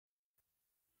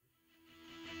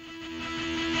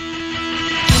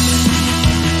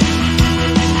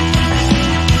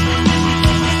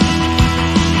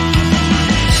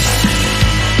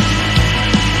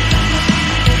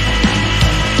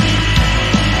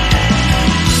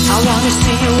wanna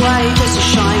see your light just to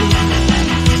shine.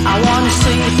 I wanna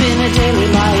sleep in a daily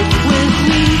light with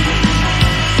me.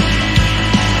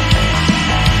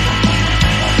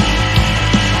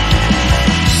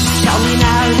 Tell me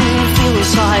now, do you feel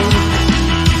inside?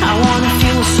 I wanna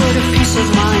feel a sort of peace of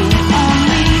mind on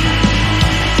me.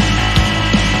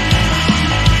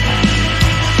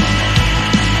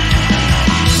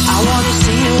 I wanna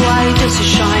see your light just to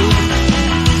shine.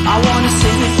 I wanna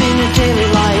sleep in a daily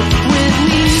light with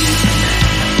me.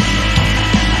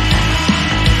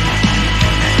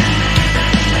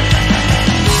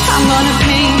 I'm gonna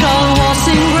paint all the walls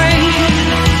in gray.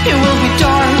 It will be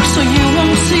dark so you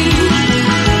won't see.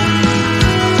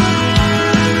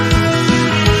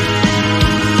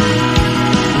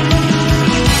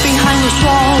 Behind those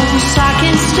walls I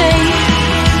can stay.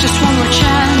 Just one more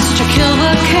chance to kill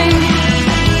the king.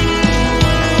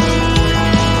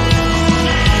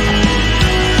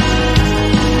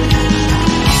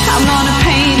 I'm gonna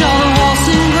paint all the walls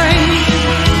in gray.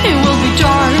 It will be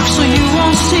dark so you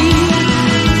won't see.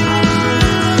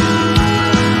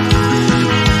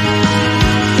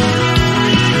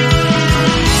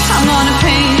 I'm gonna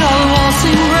paint all the walls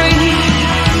in gray.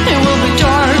 It will be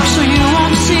dark so you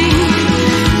won't see.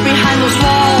 Behind those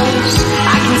walls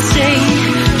I can stay.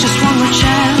 Just one more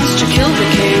chance to kill the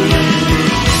king.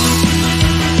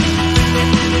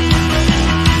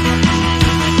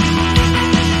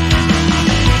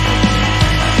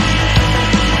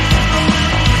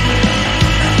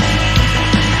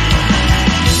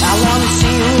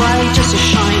 Just to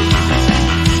shine.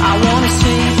 I wanna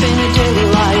sleep in a daily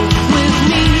light with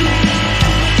me.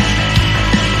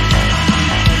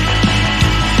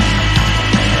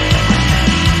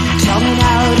 Tell me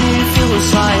how do you feel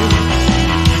inside?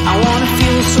 I wanna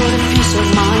feel a sort of peace of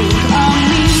mind on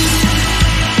me.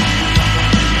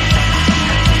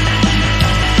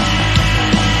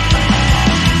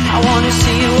 I wanna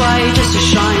see your light just to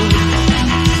shine.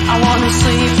 I wanna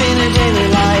sleep in a daily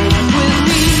light